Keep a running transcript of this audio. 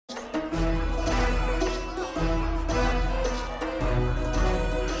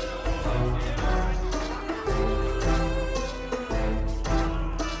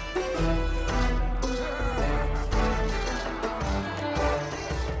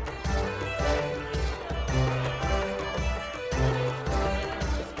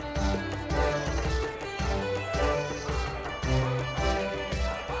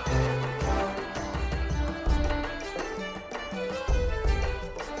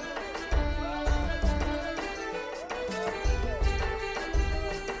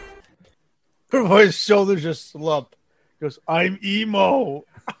His shoulders just slump. He goes, I'm emo.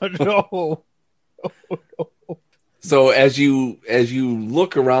 No. So as you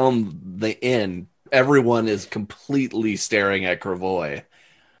look around the inn, everyone is completely staring at Cravoy.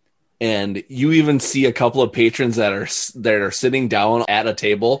 And you even see a couple of patrons that are sitting down at a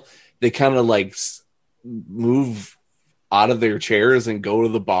table. They kind of like move out of their chairs and go to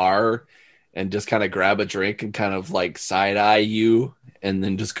the bar and just kind of grab a drink and kind of like side eye you and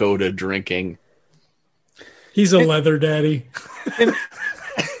then just go to drinking. He's a leather daddy.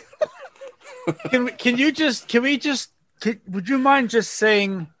 Would you mind just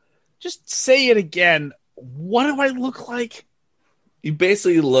say it again? What do I look like? You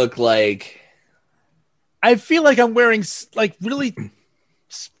basically look like... I feel like I'm wearing I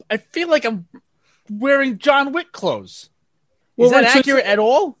feel like I'm wearing John Wick clothes. Is that accurate at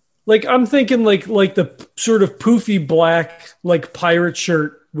all? Like I'm thinking like the sort of poofy black like pirate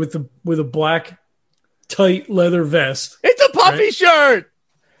shirt with a black tight leather vest. It's a puffy shirt.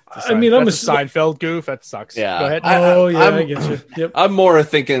 I mean, I'm a Seinfeld goof. That sucks. Yeah. Go ahead. I get you. Yep. I'm more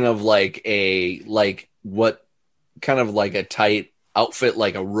thinking of like what kind of like a tight outfit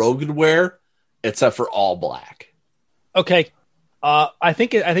like a Rogue would wear, except for all black. Okay. I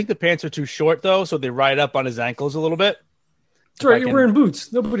think the pants are too short though, so they ride up on his ankles a little bit. That's right. You're wearing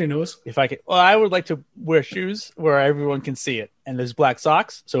boots. Nobody knows. If I can, I would like to wear shoes where everyone can see it, and there's black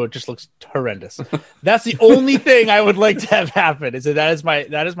socks, so it just looks horrendous. That's the only thing I would like to have happen. Is that is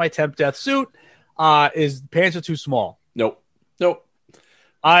my temp death suit? Is pants are too small? Nope.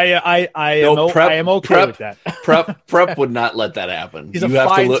 I am okay with that. Prep would not let that happen. He's a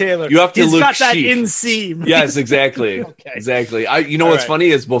fine tailor. You have to He's look got that chic. inseam. Yes, exactly. Okay. Exactly. What's funny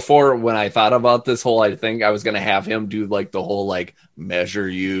is before when I thought about this whole thing, I was going to have him do like the whole like measure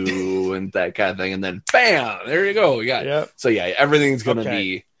you and that kind of thing. And then bam, there you go. We got Yep. So yeah, everything's going to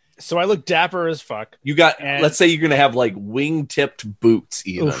be. So I look dapper as fuck. You got, let's say you're going to have like wing tipped boots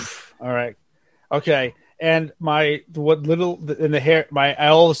even. Oof. All right. Okay. And I all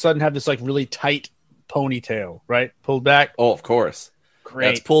of a sudden have this like really tight ponytail, right? Pulled back. Oh, of course. Great.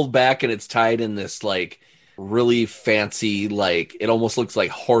 That's pulled back and it's tied in this like really fancy, like it almost looks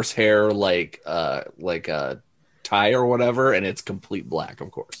like horsehair, like a tie or whatever, and it's complete black, of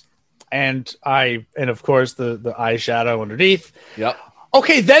course. And of course the eyeshadow underneath. Yep.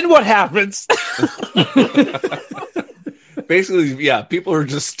 Okay, then what happens? Basically, yeah, people are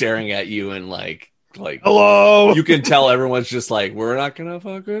just staring at you and like hello. You can tell everyone's just like, we're not gonna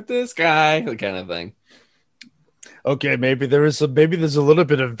fuck with this guy, the kind of thing. Okay, maybe there's a little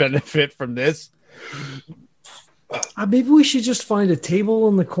bit of benefit from this. Maybe we should just find a table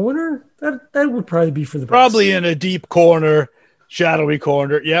in the corner. That would probably be for the best. Probably in a deep corner, shadowy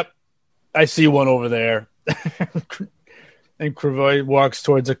corner. Yep, I see one over there. And Cravoy walks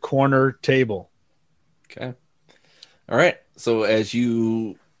towards a corner table. Okay. All right. So as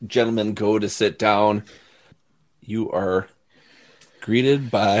you gentlemen go to sit down, you are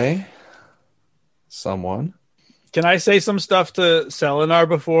greeted by someone. Can I say some stuff to Selenar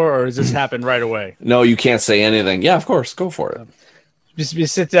before, or does this happen right away? No, you can't say anything. Yeah, of course. Go for it.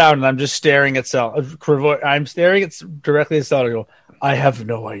 Just sit down, and I'm just staring at Cravoy. I'm staring directly at Selenar. I have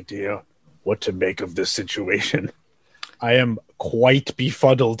no idea what to make of this situation. I am quite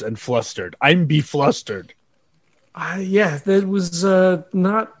befuddled and flustered. I'm beflustered. Yeah, that was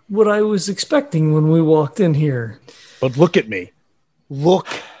not what I was expecting when we walked in here. But look at me. Look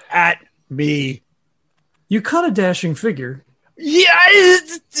at me. You cut a dashing figure. Yeah,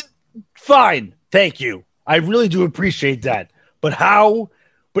 fine. Thank you. I really do appreciate that. But how?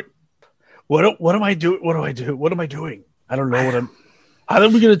 But what am I doing? What do I do? What am I doing? I don't know what I'm... How are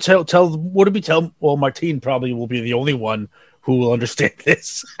we going to tell? What do we tell? Well, Martine probably will be the only one who will understand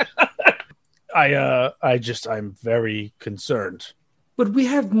this. I'm very concerned. But we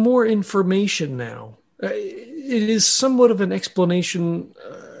have more information now. It is somewhat of an explanation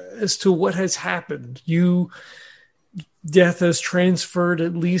as to what has happened. Death has transferred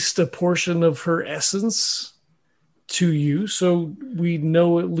at least a portion of her essence to you, so we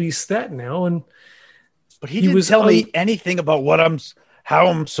know at least that now. But he didn't tell me anything about how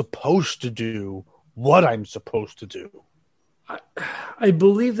I'm supposed to do what I'm supposed to do. I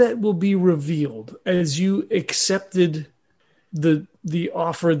believe that will be revealed as you accepted the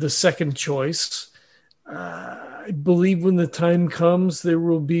offer, the second choice. I believe when the time comes, there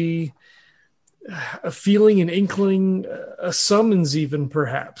will be a feeling, an inkling, a summons even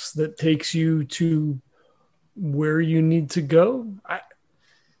perhaps that takes you to where you need to go.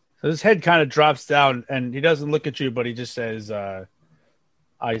 So his head kind of drops down and he doesn't look at you, but he just says,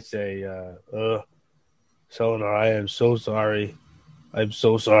 I say, Selenar, I am so sorry. I'm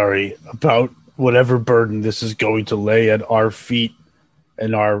so sorry about whatever burden this is going to lay at our feet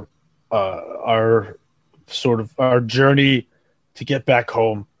and our sort of our journey to get back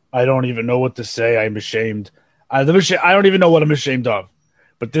home. I don't even know what to say. I'm ashamed. I don't even know what I'm ashamed of.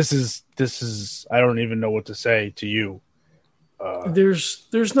 But this is I don't even know what to say to you.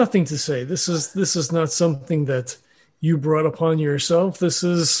 There's nothing to say. This is not something that you brought upon yourself. This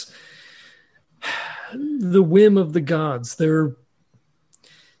is the whim of the gods.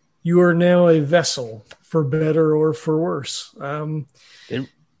 You are now a vessel, for better or for worse. At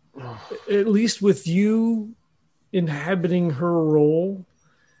least with you inhabiting her role,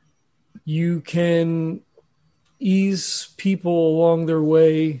 you can ease people along their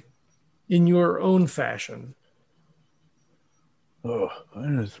way in your own fashion. Oh, I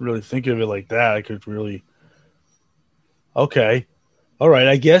didn't really think of it like that. I could really. Okay. All right.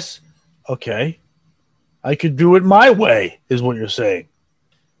 I guess. Okay. I could do it my way, is what you're saying.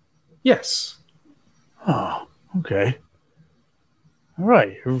 Yes. Oh, okay. All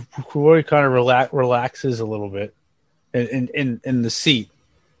right. Roy kind of relaxes a little bit in the seat,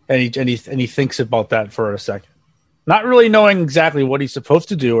 and he thinks about that for a second, not really knowing exactly what he's supposed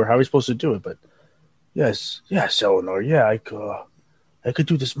to do or how he's supposed to do it. But yes, Eleanor. Yeah, I could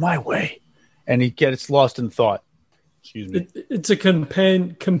do this my way, and he gets lost in thought. Excuse me. It's a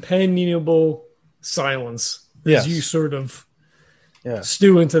companionable silence as you sort of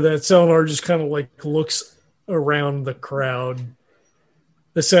stew into that. Selenar just kind of like looks around the crowd,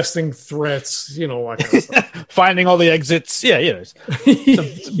 assessing threats, like kind of stuff. Finding all the exits. Yeah, it's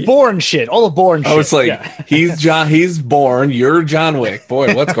boring shit. All the boring shit. I was like, he's Bourne, you're John Wick.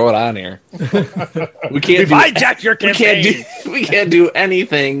 Boy, what's going on here? We've hijacked your campaign. We can't do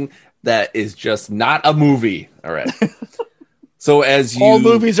anything that is just not a movie. All right. So all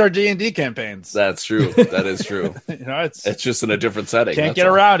movies are D&D campaigns. That's true. That is true. It's just in a different setting. Can't get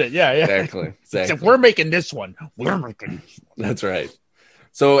around it. Yeah. Exactly. Except we're making this one. That's right.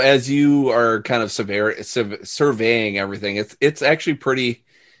 So as you are kind of surveying everything, it's actually pretty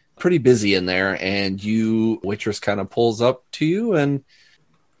busy in there, and waitress kind of pulls up to you and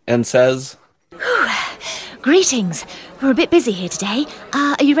says, "Greetings. We're a bit busy here today.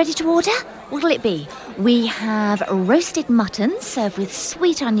 Are you ready to order? What'll it be? We have roasted mutton served with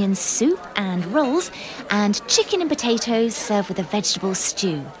sweet onion soup and rolls, and chicken and potatoes served with a vegetable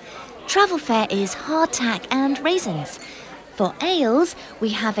stew. Travel fare is hardtack and raisins. For ales, we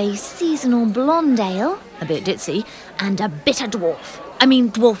have a seasonal blonde ale, a bit ditzy, and a bitter dwarf. I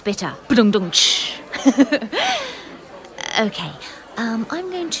mean dwarf bitter. Ba-dung-dung-ch. Okay, I'm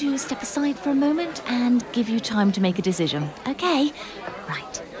going to step aside for a moment and give you time to make a decision. Okay?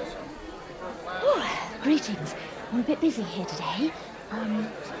 Right. Greetings. We're a bit busy here today. I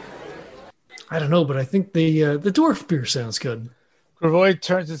don't know, but I think the dwarf beer sounds good. Gravoy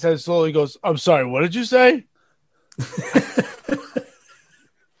turns his head slowly and goes, I'm sorry, what did you say?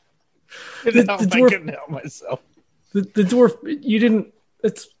 I couldn't help myself. The dwarf, you didn't.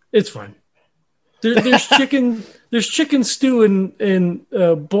 It's fine. There's chicken. There's chicken stew and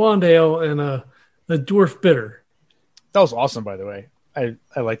blonde ale and a dwarf bitter. That was awesome, by the way. I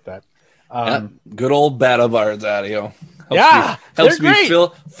like that. Good old Battle Bards audio. Helps me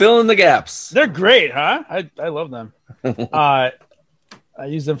fill in the gaps. They're great, huh? I love them. I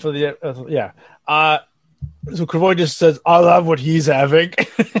use them for the So Cravoy just says, "I'll have what he's having."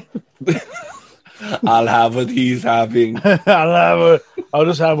 I'll have what he's having. I'll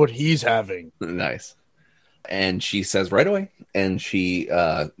just have what he's having. Nice. And she says right away, and she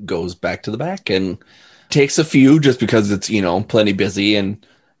goes back to the back and takes a few just because it's plenty busy and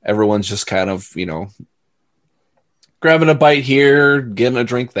everyone's just kind of grabbing a bite here, getting a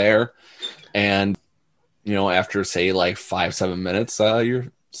drink there, and after say like 5-7 minutes, your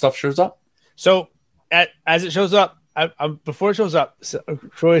stuff shows up. So as it shows up, before it shows up,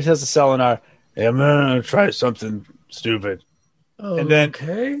 Troy says to Selenar, "Hey, I'm gonna try something stupid." Oh, and then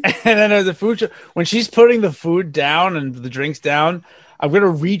the food when she's putting the food down and the drinks down, I'm gonna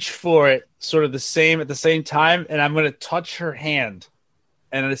reach for it sort of at the same time, and I'm gonna touch her hand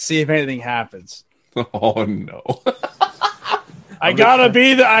and see if anything happens. Oh no. I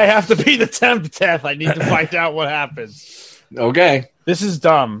have to be the temp death. I need to find out what happens. Okay. This is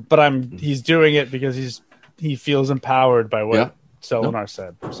dumb, but he's doing it because he feels empowered by what Selenar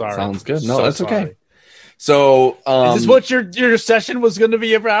said. I'm sorry. Sounds good. No, that's sorry. Okay. So, is this what your session was going to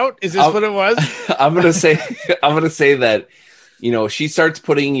be about? Is this what it was? I'm going to say that, she starts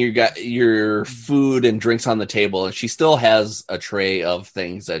putting your food and drinks on the table, and she still has a tray of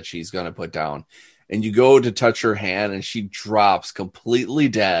things that she's going to put down. And you go to touch her hand, and she drops completely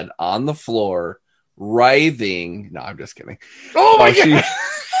dead on the floor, writhing. No, I'm just kidding. Oh my God.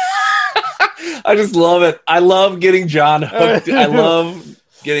 I just love it. I love getting John hooked. I love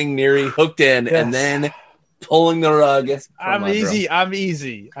getting Neri hooked in and then pulling the rug. I'm easy.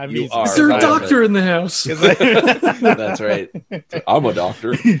 You are. Is there a doctor in the house? That's right. I'm a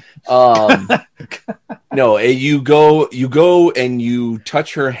doctor. No, you go and you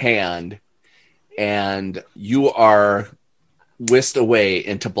touch her hand, and you are whisked away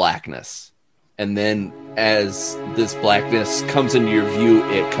into blackness. And then as this blackness comes into your view,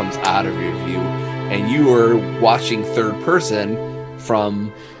 it comes out of your view, and you are watching third person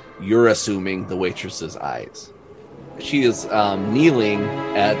from, you're assuming, the waitress's eyes. She is kneeling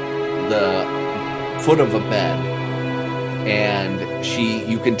at the foot of a bed, and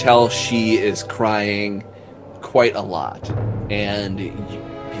you can tell she is crying quite a lot. And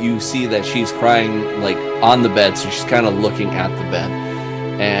you see that she's crying like on the bed, so she's kind of looking at the bed,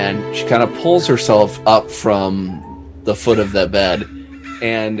 and she kind of pulls herself up from the foot of the bed,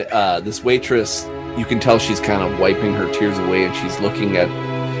 and this waitress, you can tell she's kind of wiping her tears away, and she's looking at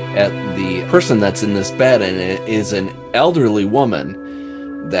the person that's in this bed, and it is an elderly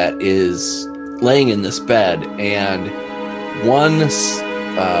woman that is laying in this bed, and one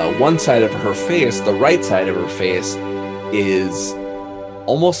side of her face, the right side of her face, is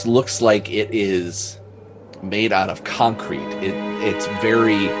almost looks like it is made out of concrete. It's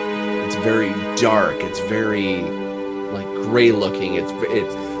very dark. It's very like gray looking. It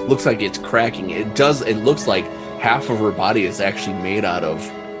looks like it's cracking. It looks like half of her body is actually made out of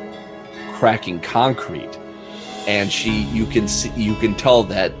cracking concrete, and you can tell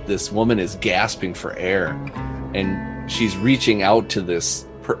that this woman is gasping for air, and she's reaching out to this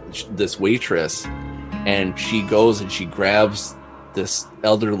waitress, and she goes and she grabs this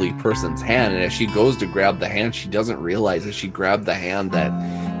elderly person's hand, and as she goes to grab the hand, she doesn't realize that she grabbed the hand that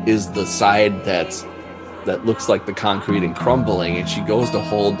is the side that looks like the concrete and crumbling, and she goes to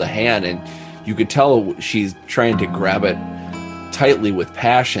hold the hand, and you could tell she's trying to grab it tightly with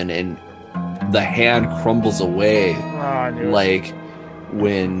passion, and the hand crumbles away like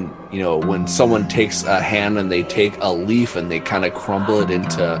when someone takes a hand and they take a leaf and they kind of crumble it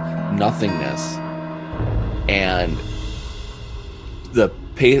into nothingness, and the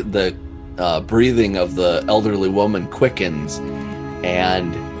breathing of the elderly woman quickens,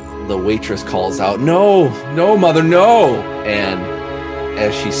 and the waitress calls out, "No, mother, no!" And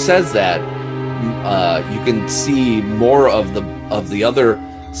as she says that, you can see more of the other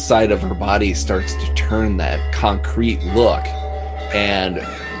side of her body starts to turn that concrete look, and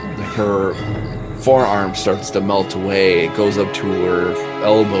her forearm starts to melt away. It goes up to her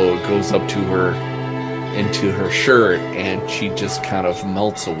elbow, it goes up to her into her shirt, and she just kind of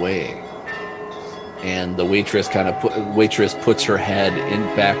melts away. And the waitress puts her head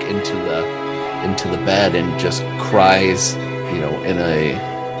back into the bed and just cries, in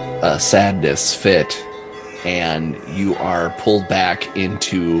a sadness fit. And you are pulled back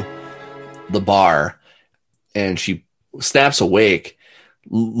into the bar, and she snaps awake,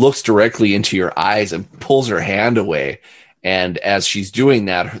 looks directly into your eyes, and pulls her hand away. And as she's doing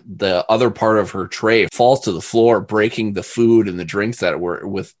that, the other part of her tray falls to the floor, breaking the food and the drinks that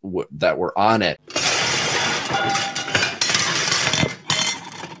were on it.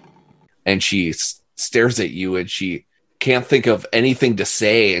 And she stares at you, and she can't think of anything to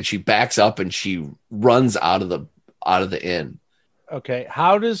say, and she backs up and she runs out of the inn. Okay,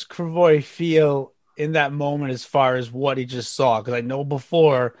 how does Kravoy feel in that moment as far as what he just saw? Because I know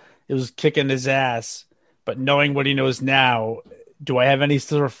before it was kicking his ass, but knowing what he knows now, do I have any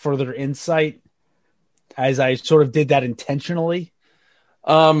sort of further insight as I sort of did that intentionally?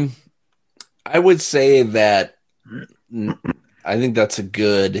 I would say that I think that's a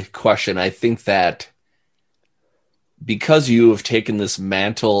good question. I think that because you have taken this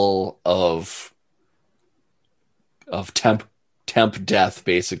mantle of temp death,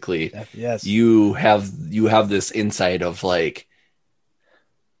 basically, yes, you have this insight of like,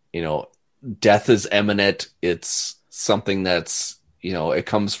 death is imminent. It's something that's, it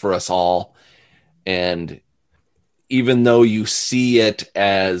comes for us all. And even though you see it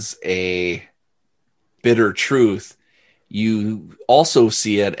as a bitter truth, you also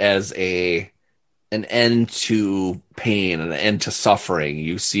see it as an end to pain, an end to suffering.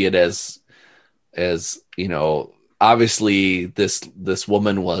 You see it as obviously this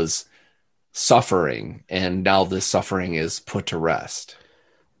woman was suffering, and now this suffering is put to rest.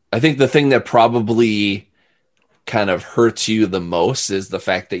 I think the thing that probably kind of hurts you the most is the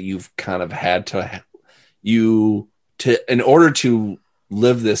fact that you've kind of had to in order to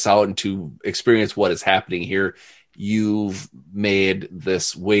live this out and to experience what is happening here, you've made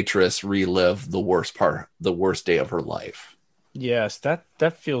this waitress relive the worst day of her life. Yes, that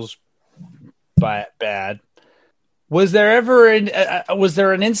feels bad. Was there ever was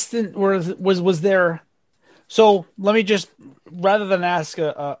there an instant where was there? So let me just, rather than ask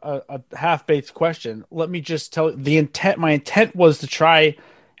a half-baked question, let me just tell the intent. My intent was to try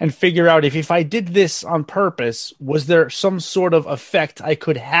and figure out if I did this on purpose, was there some sort of effect I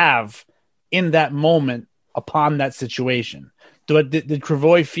could have in that moment upon that situation? Did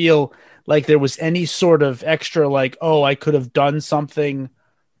Cravoy feel like there was any sort of extra, like, oh, I could have done something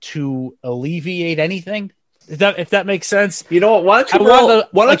to alleviate anything? If that makes sense. You know what?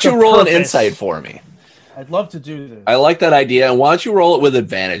 Why don't you roll an insight for me? I'd love to do this. I like that idea. And why don't you roll it with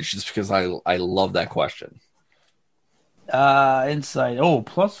advantage, just because I love that question. Insight. Oh,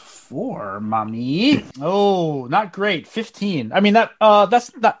 +4, mommy. Oh, not great. 15. I mean, that's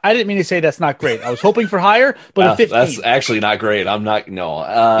not, I didn't mean to say that's not great. I was hoping for higher, but a 15. That's actually not great. I'm not, no.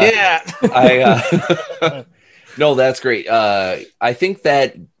 Yeah. No, that's great. I think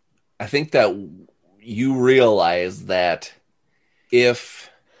that you realize that if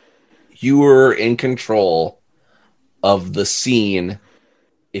you were in control of the scene,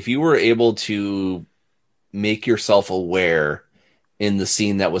 if you were able to make yourself aware in the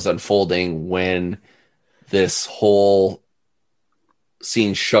scene that was unfolding when this whole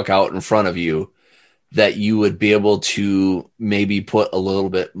scene shook out in front of you, that you would be able to maybe put a little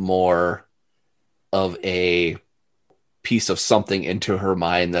bit more of a piece of something into her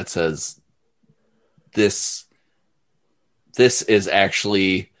mind that says, this is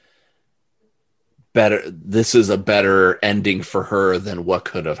actually better. This is a better ending for her than what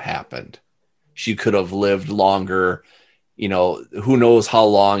could have happened. She could have lived longer. You know, who knows how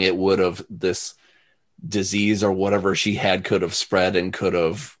long it would have, this disease or whatever she had could have spread, and could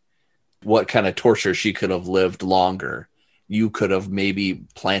have, what kind of torture she could have lived longer. You could have maybe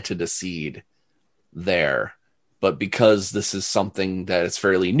planted a seed there. But because this is something that is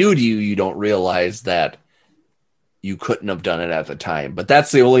fairly new to you, you don't realize that you couldn't have done it at the time. But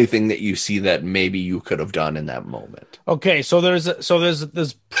that's the only thing that you see that maybe you could have done in that moment. Okay, so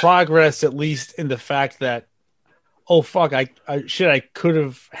there's progress, at least in the fact that, oh fuck, I could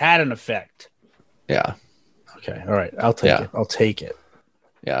have had an effect. Yeah. Okay. All right. I'll take it. I'll take it.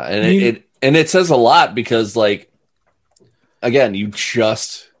 Yeah, and it says a lot, because, like, again, you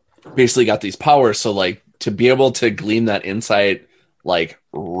just basically got these powers, so, like, to be able to glean that insight, like,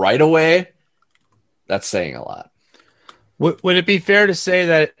 right away, that's saying a lot. Would it be fair to say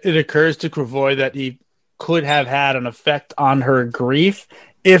that it occurs to Cravoy that he could have had an effect on her grief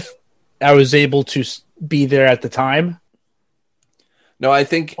if I was able to be there at the time? No, I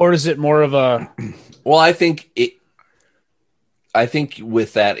think... Or is it more of a... Well, I think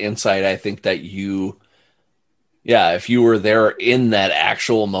with that insight, I think that if you were there in that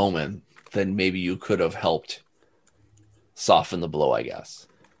actual moment, then maybe you could have helped soften the blow, I guess.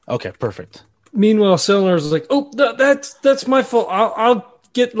 Okay, perfect. Meanwhile, Selnar's like, "Oh, that's my fault. I'll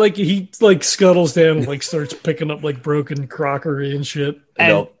get," like, he like scuttles down and like starts picking up like broken crockery and shit.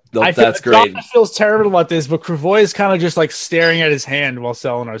 And that's great. Josh feels terrible about this, but Cravoy is kind of just like staring at his hand while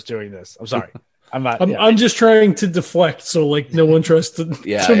Selnar's doing this. I'm sorry. I'm just trying to deflect, so like no one tries to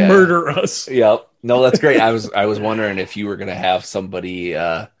murder us. Yep. No, that's great. I was wondering if you were gonna have somebody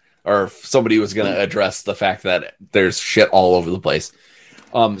or if somebody was gonna address the fact that there's shit all over the place.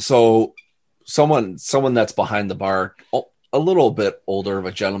 So someone that's behind the bar, a little bit older of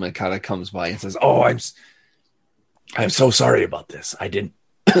a gentleman, kind of comes by and says, "Oh, I'm so sorry about this. I didn't."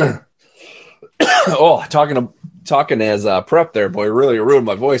 Oh, talking as prep there, boy, really ruined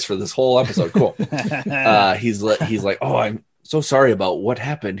my voice for this whole episode. Cool. He's like, "Oh, I'm so sorry about what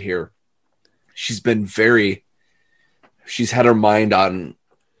happened here. She's had her mind on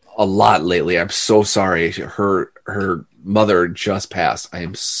a lot lately. I'm so sorry. Her mother just passed. I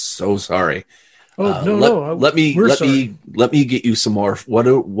am so sorry. Let me get you some more. What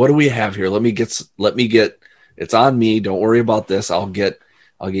do we have here? Let me get. It's on me. Don't worry about this. I'll get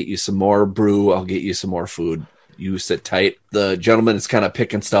you some more brew. I'll get you some more food. You sit tight." The gentleman is kind of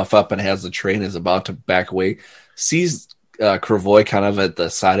picking stuff up and has the train, is about to back away. Sees Cravoy kind of at the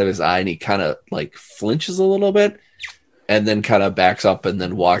side of his eye, and he kind of like flinches a little bit, and then kind of backs up and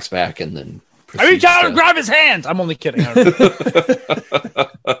then walks back, and then I reach out and grab his hands. I'm only kidding.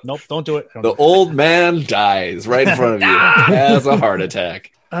 Nope, don't do it. The old man dies right in front of you. Has a heart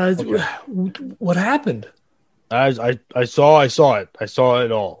attack. What happened? I saw it. I saw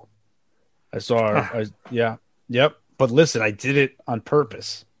it all. I saw her. Yep. But listen, I did it on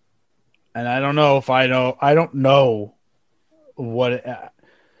purpose, and I don't know what.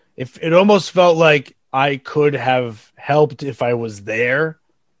 If it almost felt like I could have helped if I was there,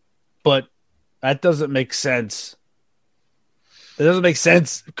 but that doesn't make sense. It doesn't make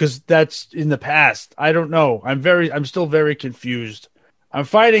sense because that's in the past. I don't know. I'm still very confused. I'm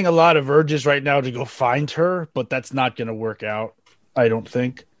fighting a lot of urges right now to go find her, but that's not going to work out. I don't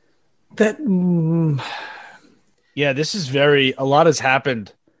think. Yeah, this is a lot has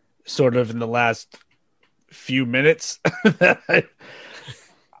happened sort of in the last few minutes.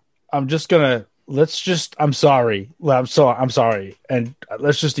 I'm sorry. I'm sorry. And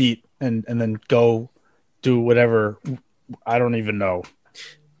let's just eat and then go do whatever. I don't even know.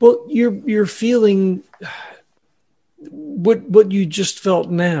 Well, you're feeling what you just felt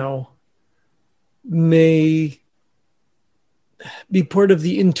now may be part of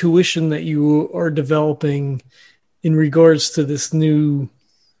the intuition that you are developing in regards to this new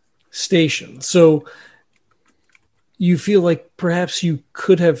station. So you feel like perhaps you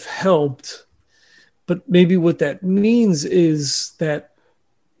could have helped, but maybe what that means is that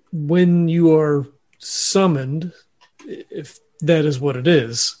when you are summoned, if that is what it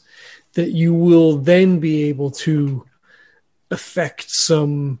is, that you will then be able to affect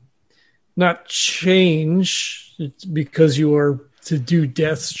some, not change because you are to do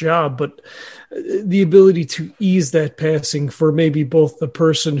death's job, but the ability to ease that passing for maybe both the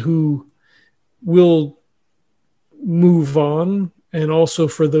person who will move on and also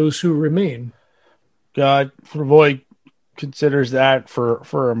for those who remain. God, Roy considers that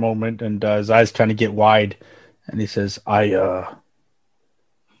for a moment, and his eyes kind of get wide, and he says, I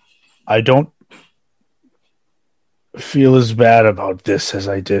don't feel as bad about this as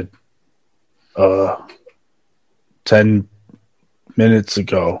I did 10 minutes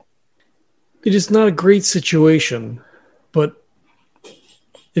ago. It is not a great situation, but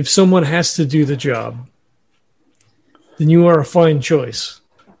if someone has to do the job, then you are a fine choice.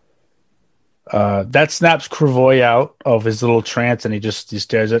 That snaps Kravoy out of his little trance, and he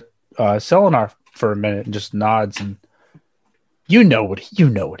stares at Selenar for a minute and just nods. And you know what he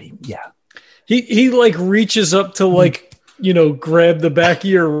He like reaches up to like, grab the back of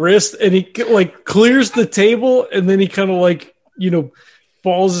your wrist, and he like clears the table, and then he kind of like,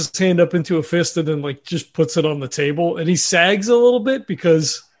 balls his hand up into a fist and then like just puts it on the table, and he sags a little bit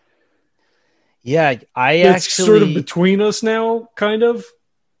because I it's actually sort of between us now, kind of.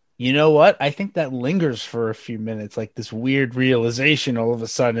 You know what? I think that lingers for a few minutes, like this weird realization all of a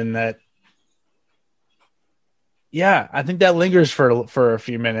sudden that. Yeah, I think that lingers for a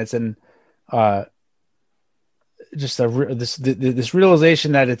few minutes, and just this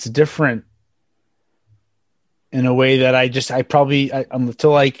realization that it's different in a way that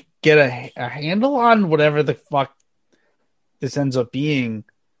until I get a handle on whatever the fuck this ends up being,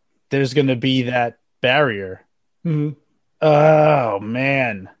 there's going to be that barrier. Mm-hmm. Oh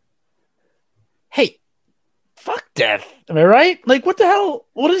man. Hey, fuck death. Am I right? Like, what the hell?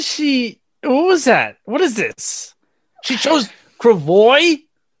 What is she? What was that? What is this? She chose Kravoy?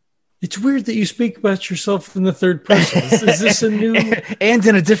 It's weird that you speak about yourself in the third person. Is this a new... and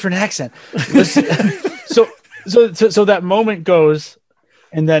in a different accent. So that moment goes,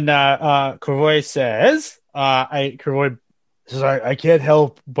 and then Kravoy says, I can't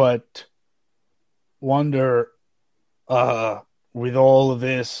help but wonder, with all of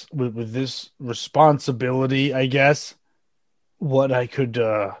this, with this responsibility, I guess, what I could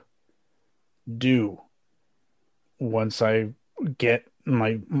do once I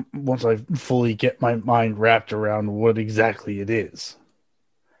fully get my mind wrapped around what exactly it is.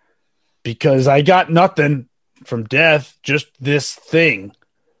 Because I got nothing from death, just this thing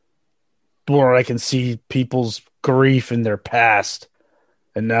where I can see people's grief in their past.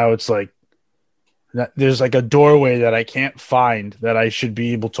 And now it's like, there's like a doorway that I can't find that I should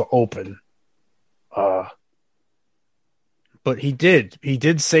be able to open. But he did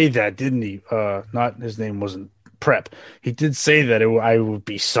say that, didn't he? Not his name wasn't Prep. He did say that I would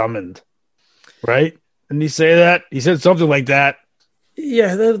be summoned, right? Didn't he say that? He said something like that.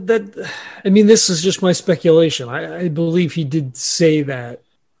 Yeah, I mean, this is just my speculation. I believe he did say that.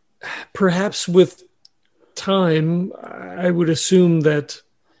 Perhaps with time, I would assume that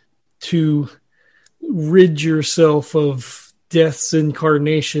to rid yourself of death's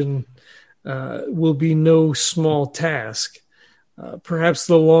incarnation will be no small task. Perhaps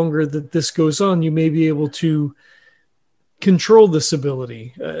the longer that this goes on, you may be able to control this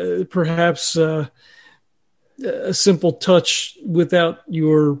ability. Perhaps a simple touch without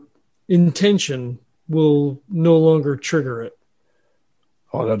your intention will no longer trigger it.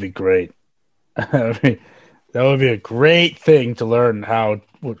 Oh, that'd be great. That would be a great thing to learn how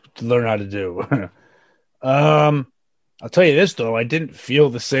to do. I'll tell you this though, I didn't feel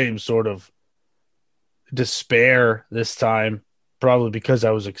the same sort of despair this time, probably because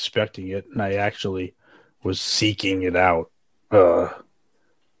I was expecting it and I actually was seeking it out. I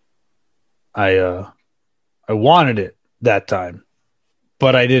wanted it that time,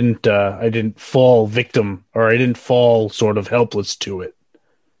 but I didn't fall victim, or I didn't fall sort of helpless to it.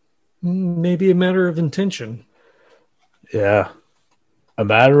 Maybe a matter of intention. Yeah. A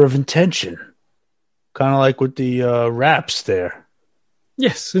matter of intention. Kind of like with the raps there.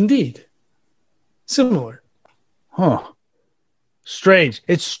 Yes, indeed. Similar. Huh. Strange.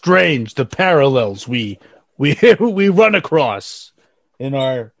 It's strange, the parallels we we run across in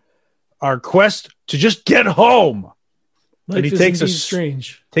our quest to just get home. Life And he is takes indeed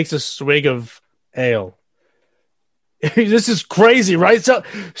strange. takes a swig of ale. This is crazy, right?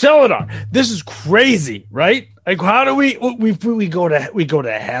 Selenar, this is crazy, right? Like, how do we go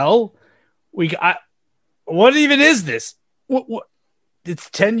to hell? What even is this? What? It's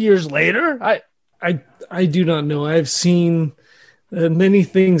 10 years later. I do not know. I've seen many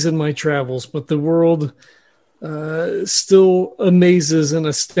things in my travels, but the world still amazes and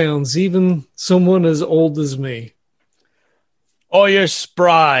astounds even someone as old as me. Oh, you're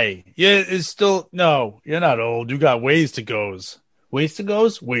spry. Yeah, it's still no. You're not old. You got ways to goes. Ways to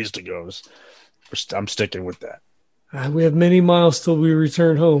goes. Ways to goes. I'm sticking with that. We have many miles till we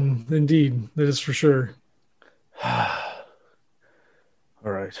return home. Indeed, that is for sure. All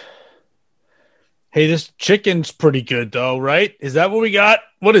right. Hey, this chicken's pretty good, though, right? Is that what we got?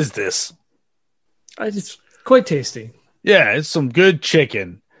 What is this? It's quite tasty. Yeah, it's some good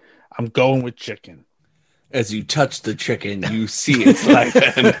chicken. I'm going with chicken. As you touch the chicken, you see its life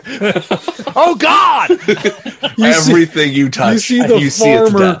end. Oh, God! Everything you touch, you see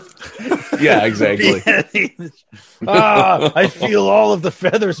its death. Yeah, exactly. I feel all of the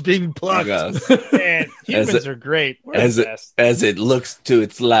feathers being plucked. Man, humans are great. As it looks to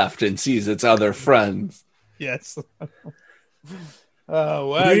its left and sees its other friends. Yes. Oh,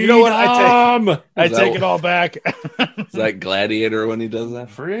 well, you know what? I take it all back. Is that Gladiator when he does that?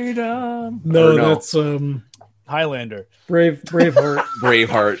 Freedom. No, that's Highlander. Braveheart.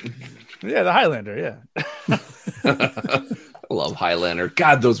 Braveheart. Yeah, the Highlander. Yeah. I love Highlander.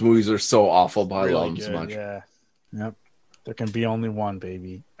 God, those movies are so awful, but I love them so much. Yeah. Yep. There can be only one,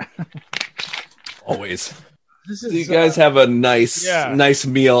 baby. Always. You guys have a nice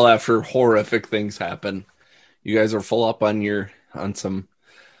meal after horrific things happen. You guys are full up on some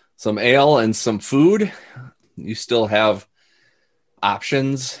ale and some food. You still have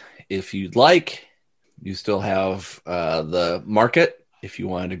options if you'd like. You still have the market if you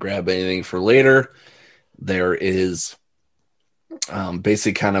wanted to grab anything for later. There is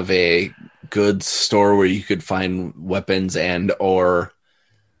basically kind of a goods store where you could find weapons and or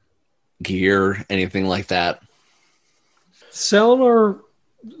gear, anything like that. Selenar,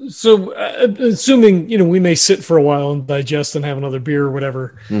 so assuming, we may sit for a while and digest and have another beer or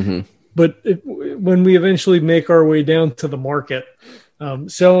whatever. Mm-hmm. But when we eventually make our way down to the market,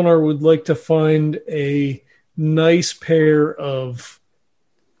 Selenar would like to find a nice pair of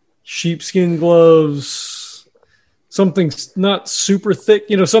sheepskin gloves, something not super thick,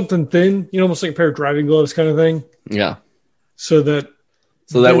 something thin, almost like a pair of driving gloves kind of thing. Yeah. So that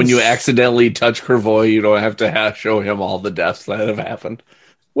when you accidentally touch Kervoy, you don't have to show him all the deaths that have happened.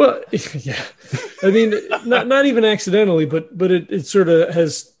 Well, yeah. I mean, not even accidentally, but it sort of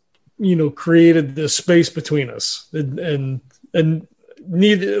has, created this space between us, and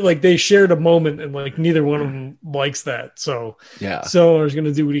neither, like, they shared a moment, and like neither one of them likes that. So yeah, Selenar's going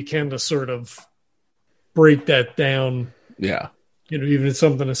to do what he can to sort of break that down. Yeah, even if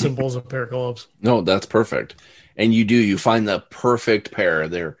something as simple as a pair of gloves. No, that's perfect. And you find the perfect pair.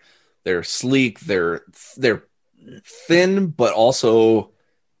 They're sleek. They're thin, but also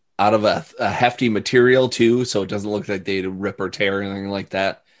out of a hefty material too, so it doesn't look like they rip or tear or anything like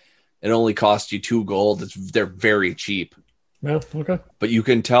that. It only costs you 2 gold. They're very cheap. Yeah, okay. But you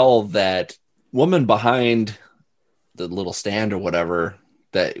can tell that woman behind the little stand or whatever,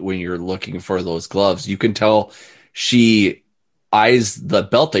 that when you're looking for those gloves, you can tell she eyes the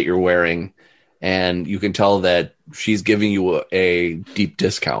belt that you're wearing, and you can tell that she's giving you a deep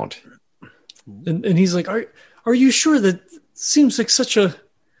discount. And he's like, are you sure? That seems like such a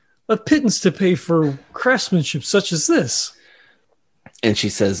pittance to pay for craftsmanship such as this. And she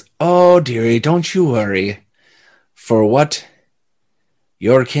says, oh, dearie, don't you worry. For what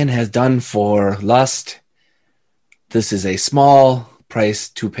your kin has done for lust, this is a small price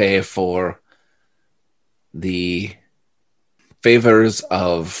to pay for the favors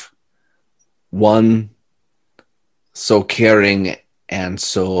of one so caring and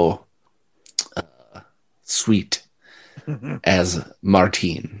so sweet as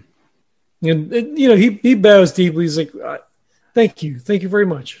Martine. And he bows deeply. He's like, thank you very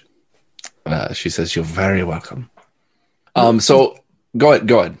much. She says, you're very welcome. So go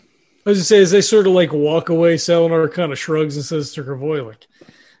ahead. I was going to say, as they sort of like walk away, Salinar kind of shrugs and says to Gravois, like,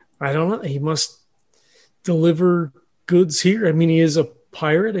 I don't know. He must deliver goods here. I mean, he is a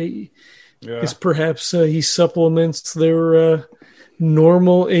pirate. Guess perhaps he supplements their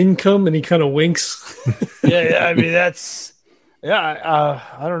normal income, and he kind of winks. Yeah. I mean, that's I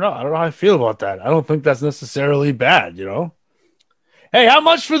don't know. I don't know how I feel about that. I don't think that's necessarily bad. Hey, how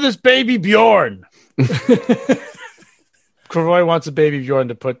much for this baby Bjorn? Cravoy wants a baby Bjorn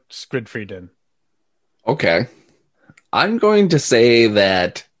to put Squidfried in. Okay. I'm going to say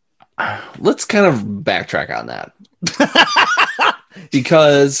that let's kind of backtrack on that.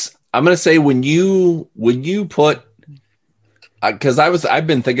 Because I'm going to say when you put, because I've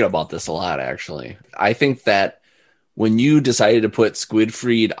been thinking about this a lot, actually. I think that when you decided to put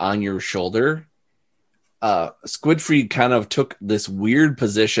Squidfried on your shoulder, Squidfried kind of took this weird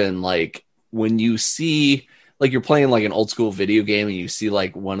position. Like when you see, like you're playing like an old school video game and you see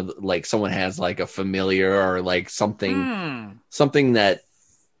like someone has like a familiar or like something that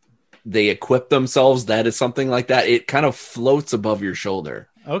they equip themselves. That is something like that. It kind of floats above your shoulder.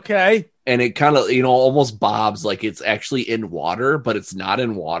 Okay. And it kind of, almost bobs like it's actually in water, but it's not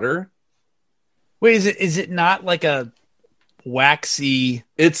in water. Wait, is it not like a waxy?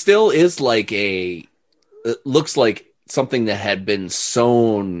 It still is like it looks like something that had been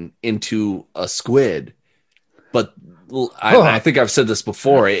sewn into a squid. But I think I've said this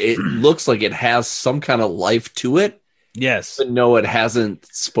before. It looks like it has some kind of life to it. Yes. But no, it hasn't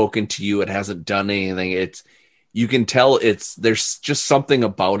spoken to you. It hasn't done anything. You can tell there's just something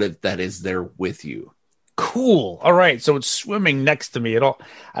about it that is there with you. Cool. All right. So it's swimming next to me.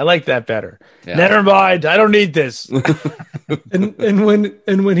 I like that better. Yeah. Never mind. I don't need this. and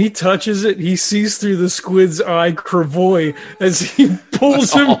when he touches it, he sees through the squid's eye Cravoy as he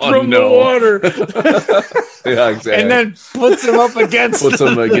pulls him from the water. Yeah, exactly. And then puts him up against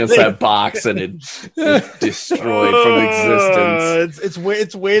that box, and it's destroyed from existence.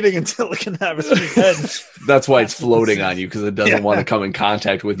 It's waiting until it can have its head. That's why it's floating on you, because it doesn't want to come in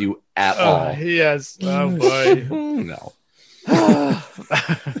contact with you at all. Yes. Oh boy. No.